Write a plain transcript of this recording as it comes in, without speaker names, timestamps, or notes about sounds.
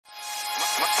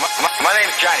My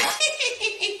name's Johnny.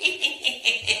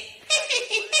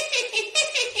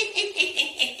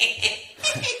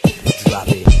 Drop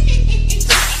it.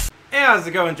 Hey, how's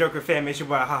it going, Joker fam? It's your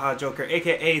boy Haha Joker,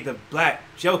 aka the Black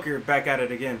Joker, back at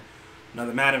it again.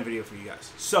 Another Madden video for you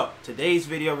guys. So, today's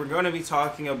video, we're going to be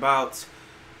talking about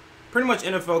pretty much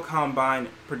NFL Combine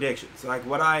predictions. Like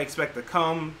what I expect to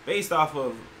come based off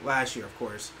of last year, of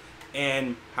course,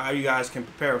 and how you guys can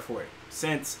prepare for it.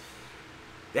 Since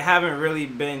they haven't really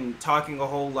been talking a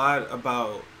whole lot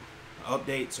about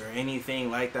updates or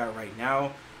anything like that right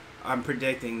now, I'm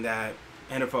predicting that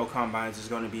NFL Combines is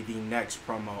going to be the next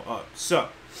promo up. So,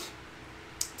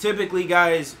 typically,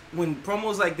 guys, when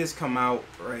promos like this come out,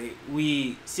 right,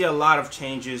 we see a lot of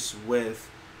changes with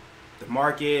the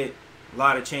market, a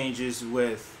lot of changes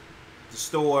with the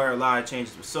store, a lot of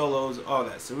changes with solos, all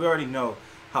that. So we already know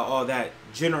how all that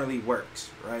generally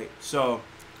works, right? So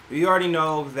we already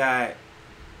know that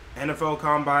NFL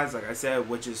Combines, like I said,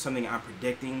 which is something I'm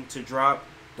predicting to drop.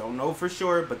 Don't know for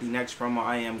sure, but the next promo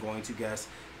I am going to guess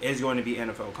is going to be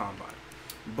NFL Combine.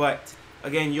 But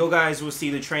again, you guys will see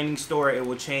the training store. It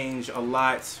will change a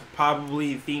lot.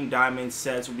 Probably Theme Diamond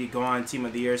sets will be gone. Team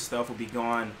of the Year stuff will be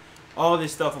gone. All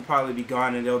this stuff will probably be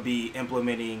gone, and they'll be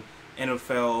implementing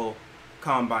NFL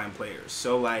Combine players.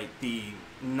 So like the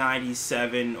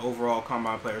 97 overall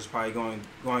Combine players are probably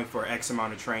going for X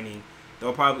amount of training.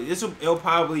 It'll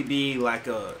probably be like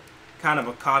a kind of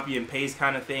a copy and paste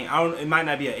kind of thing. It might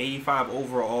not be an 85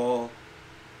 overall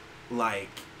like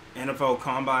NFL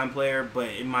Combine player, but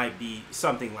it might be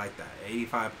something like that,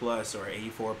 85 plus or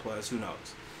 84 plus, who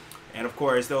knows. And of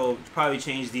course, they'll probably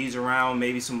change these around,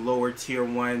 maybe some lower tier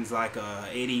ones like a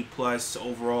 80 plus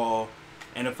overall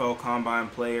NFL Combine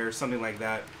player, something like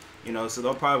that, you know. So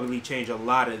they'll probably change a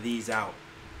lot of these out.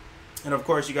 And of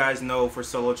course, you guys know for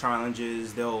solo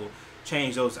challenges, they'll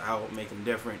change those out, make them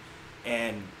different.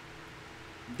 And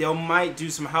they might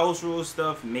do some house rule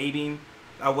stuff, maybe.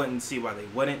 I wouldn't see why they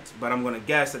wouldn't, but I'm going to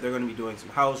guess that they're going to be doing some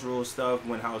house rule stuff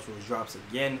when house rules drops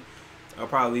again.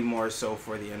 Probably more so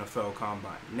for the NFL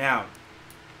Combine. Now,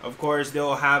 of course,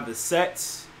 they'll have the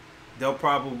sets. They'll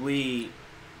probably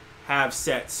have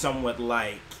sets somewhat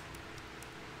like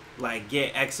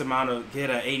get X amount of,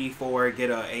 get a 84, get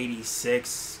a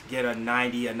 86, get a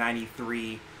 90, a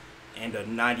 93, and a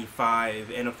 95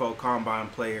 NFL Combine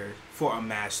player for a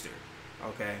master.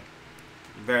 Okay?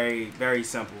 Very, very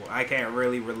simple. I can't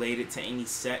really relate it to any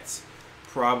sets,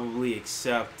 probably,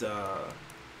 except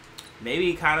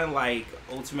maybe kind of like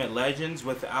Ultimate Legends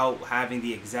without having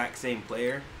the exact same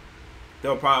player.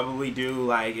 They'll probably do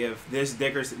like, if this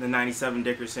Dickerson, the 97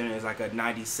 Dickerson is like a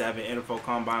 97 NFL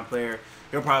Combine player,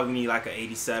 you'll probably need like an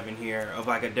 87 here of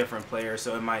like a different player.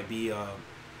 So it might be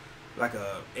like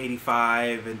a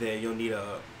 85, and then you'll need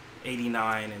a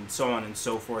 89, and so on and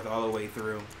so forth all the way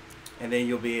through. And then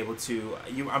you'll be able to,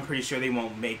 I'm pretty sure they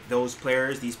won't make those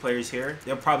players, these players here,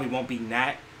 they probably won't be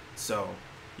Nat. So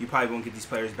you probably won't get these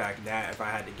players back Nat if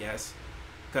I had to guess.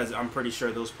 Because I'm pretty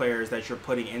sure those players that you're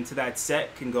putting into that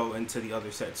set can go into the other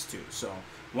sets too. So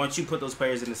once you put those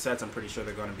players in the sets, I'm pretty sure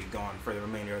they're going to be gone for the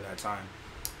remainder of that time.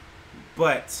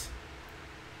 But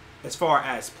as far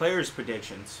as players'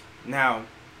 predictions, now,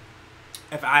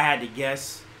 if I had to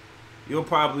guess, you'll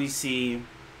probably see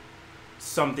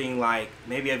something like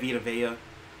maybe a Vita Vea.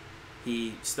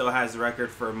 He still has the record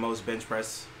for most bench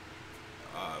press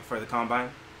for the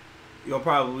Combine. You'll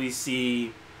probably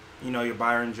see, you know, your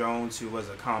Byron Jones, who was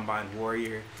a Combine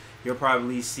warrior. You'll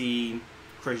probably see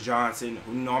Chris Johnson,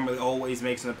 who normally always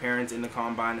makes an appearance in the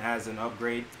Combine as an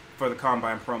upgrade for the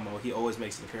Combine promo. He always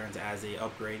makes an appearance as a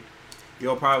upgrade.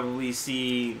 You'll probably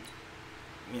see,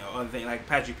 you know, other things like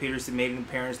Patrick Peterson made an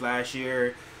appearance last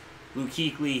year. Luke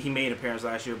Kuechly, he made an appearance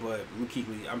last year, but Luke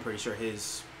Kuechly, I'm pretty sure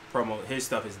his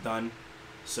stuff is done.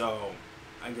 So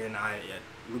again,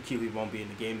 Luke Kuechly won't be in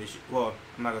the game this year. Well,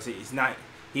 I'm not gonna say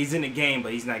he's in the game,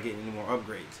 but he's not getting any more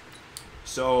upgrades.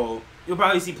 So you'll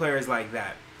probably see players like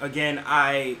that. Again,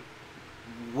 I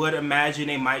would imagine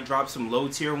they might drop some low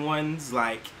tier ones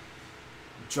like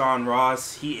John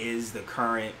Ross. He is the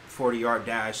current 40-yard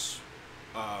dash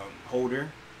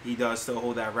holder. He does still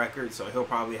hold that record, so he'll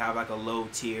probably have like a low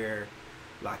tier,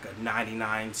 like a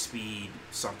 99 speed,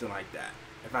 something like that.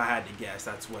 If I had to guess,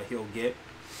 that's what he'll get.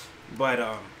 But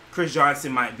Chris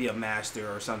Johnson might be a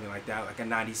master or something like that, like a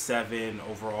 97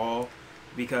 overall,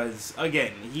 because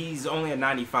again, he's only a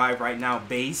 95 right now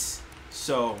base.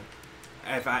 So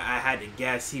if I had to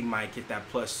guess, he might get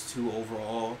that +2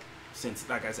 overall, since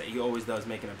like I said, he always does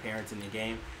make an appearance in the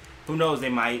game. Who knows? They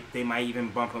might even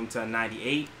bump him to a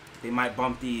 98. They might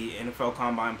bump the NFL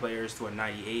Combine players to a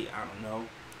 98. I don't know.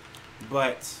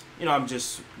 But, you know, I'm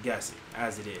just guessing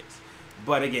as it is.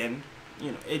 But again,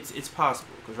 you know, it's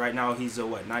possible because right now he's a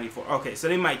what, 94. Okay, so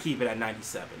they might keep it at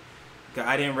 97.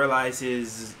 I didn't realize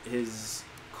his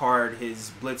card,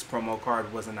 his Blitz promo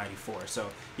card was a 94. So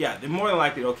yeah, they're more than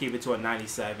likely they'll keep it to a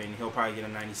 97. He'll probably get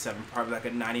a 97, probably like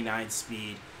a 99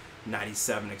 speed,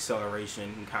 97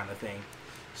 acceleration kind of thing.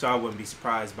 So I wouldn't be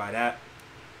surprised by that.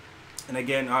 And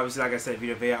again, obviously, like I said,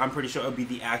 Vita Vea, I'm pretty sure it'll be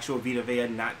the actual Vita Vea,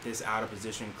 not this out of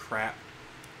position crap.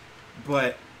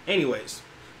 But anyways,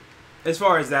 as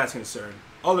far as that's concerned,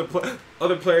 other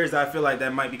players that I feel like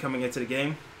that might be coming into the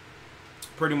game,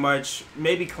 pretty much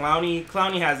maybe Clowney.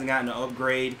 Clowney hasn't gotten an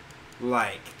upgrade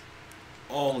like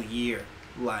all year.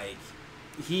 Like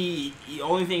the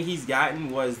only thing he's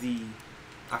gotten was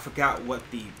I forgot what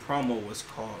the promo was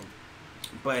called,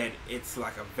 but it's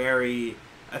like a very,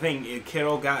 I think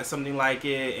Kittle got something like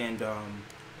it, and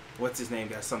what's his name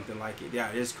got something like it.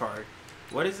 Yeah, this card.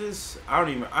 What is this?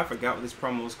 I forgot what this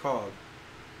promo was called.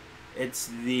 It's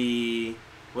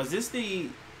was this the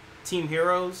Team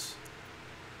Heroes?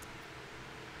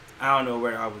 I don't know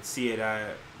where I would see it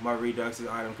at. My Redux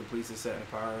item completes the set and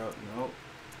power up. Nope.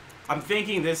 I'm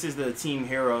thinking this is the Team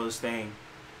Heroes thing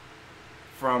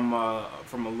from a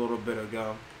little bit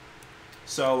ago.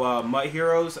 So Mud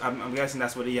Heroes, I'm guessing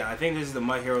that's what I think this is the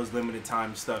Mud Heroes limited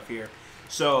time stuff here.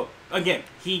 So again,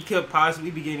 he could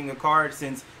possibly be getting a card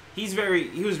since he was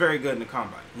very good in the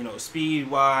combine. You know, speed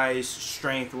wise,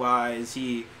 strength wise,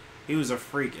 he was a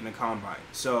freak in the combine.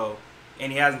 So,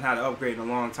 and he hasn't had an upgrade in a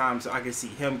long time, so I could see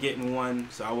him getting one.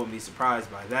 So I wouldn't be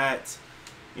surprised by that.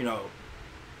 You know,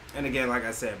 and again, like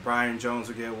I said, Brian Jones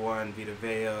will get one, Vita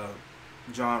Vea,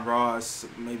 John Ross,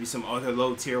 maybe some other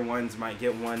low tier ones might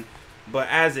get one. But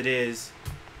as it is,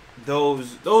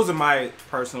 those are my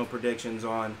personal predictions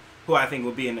on who I think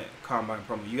will be in the combine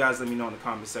promo. You guys let me know in the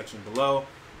comment section below.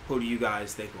 Who do you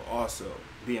guys think will also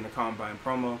be in the combine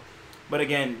promo? But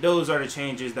again, those are the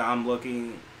changes that I'm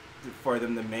looking for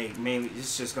them to make. Mainly,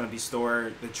 it's just going to be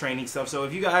the training stuff. So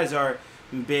if you guys are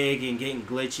big and getting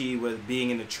glitchy with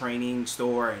being in the training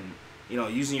store and, you know,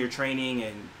 using your training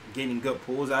and getting good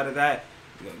pulls out of that,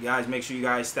 you know, guys, make sure you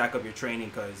guys stack up your training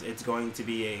because it's going to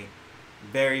be a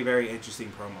very, very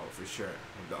interesting promo for sure.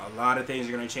 A lot of things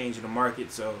are going to change in the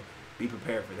market, so be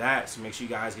prepared for that. So make sure you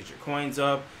guys get your coins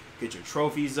up, get your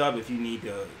trophies up. If you need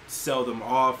to sell them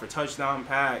off for touchdown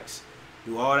packs,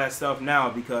 do all that stuff now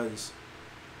because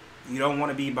you don't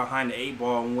want to be behind the 8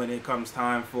 ball when it comes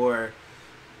time for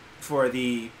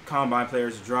the combine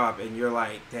players to drop and you're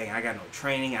like, dang, I got no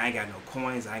training, I ain't got no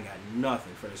coins, I ain't got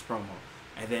nothing for this promo.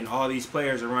 And then all these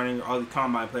players are running, all the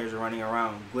combine players are running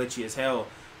around glitchy as hell.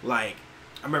 Like,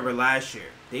 I remember last year,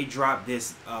 they dropped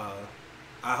this, I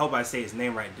hope I say his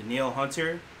name right, Danielle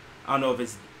Hunter. I don't know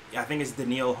if I think it's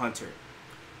Danielle Hunter.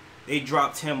 They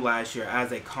dropped him last year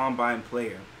as a combine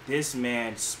player. This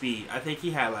man's speed, I think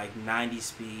he had like 90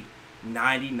 speed,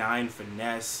 99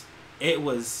 finesse. It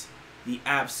was the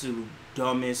absolute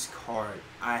dumbest card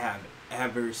I have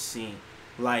ever seen.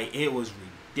 Like, it was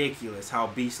ridiculous how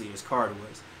beastly his card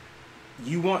was.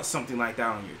 You want something like that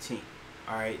on your team,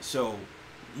 alright? So,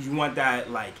 you want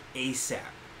that like ASAP.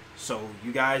 So,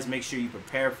 you guys make sure you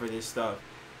prepare for this stuff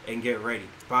and get ready.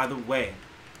 By the way,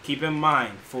 keep in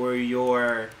mind for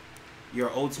your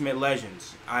Ultimate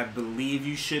Legends, I believe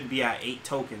you should be at 8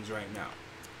 tokens right now.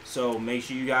 So, make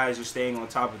sure you guys are staying on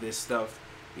top of this stuff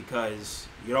because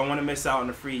you don't want to miss out on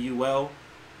the free UL.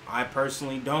 I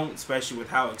personally don't, especially with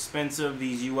how expensive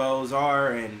these ULs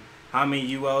are and how many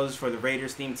ULs for the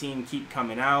Raiders team keep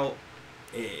coming out.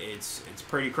 It's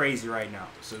pretty crazy right now.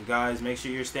 So guys, make sure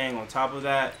you're staying on top of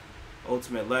that.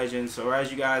 Ultimate Legends. So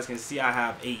as you guys can see, I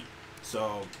have 8.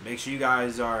 So make sure you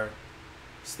guys are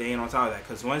staying on top of that.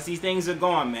 Because once these things are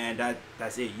gone, man,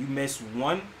 that's it. You miss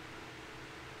one,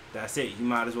 that's it. You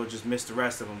might as well just miss the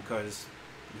rest of them because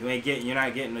you're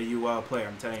not getting a UL player.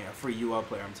 I'm telling you, a free UL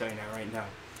player. I'm telling you that right now.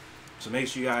 So make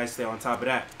sure you guys stay on top of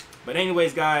that. But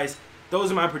anyways, guys,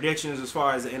 those are my predictions as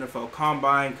far as the NFL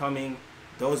Combine coming.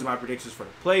 Those are my predictions for the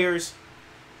players.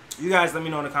 You guys let me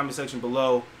know in the comment section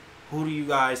below. Who do you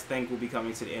guys think will be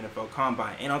coming to the NFL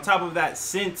Combine? And on top of that,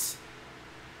 since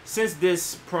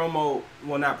this promo,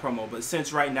 well, not promo, but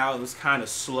since right now it was kind of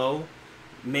slow,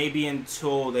 maybe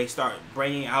until they start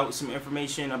bringing out some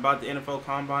information about the NFL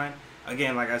Combine.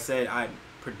 Again, like I said, I'm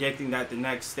predicting that the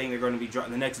next thing they're going to be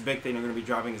the next big thing they're going to be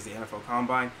dropping is the NFL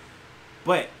Combine.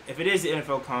 But if it is the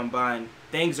NFL Combine,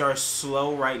 things are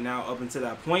slow right now up until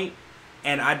that point.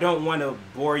 And I don't want to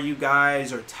bore you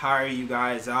guys or tire you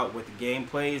guys out with the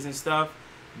gameplays and stuff.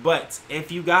 But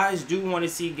if you guys do want to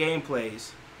see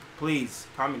gameplays, please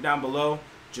comment down below.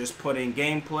 Just put in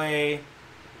gameplay,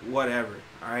 whatever.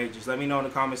 Alright, just let me know in the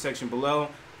comment section below.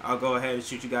 I'll go ahead and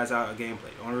shoot you guys out a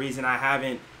gameplay. The only reason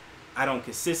I don't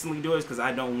consistently do it is because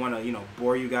I don't want to, you know,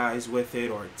 bore you guys with it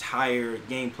or tire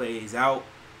gameplays out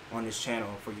on this channel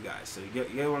for you guys. So you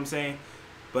get what I'm saying?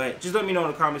 But just let me know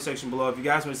in the comment section below. If you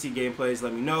guys want to see gameplays,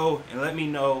 let me know. And let me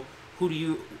know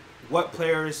what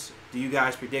players do you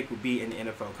guys predict will be in the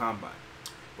NFL Combine.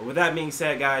 But with that being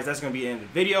said, guys, that's going to be the end of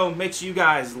the video. Make sure you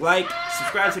guys like,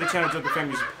 subscribe to the channel. Joker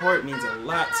Family support means a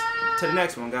lot. To the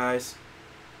next one, guys.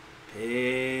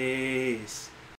 Peace.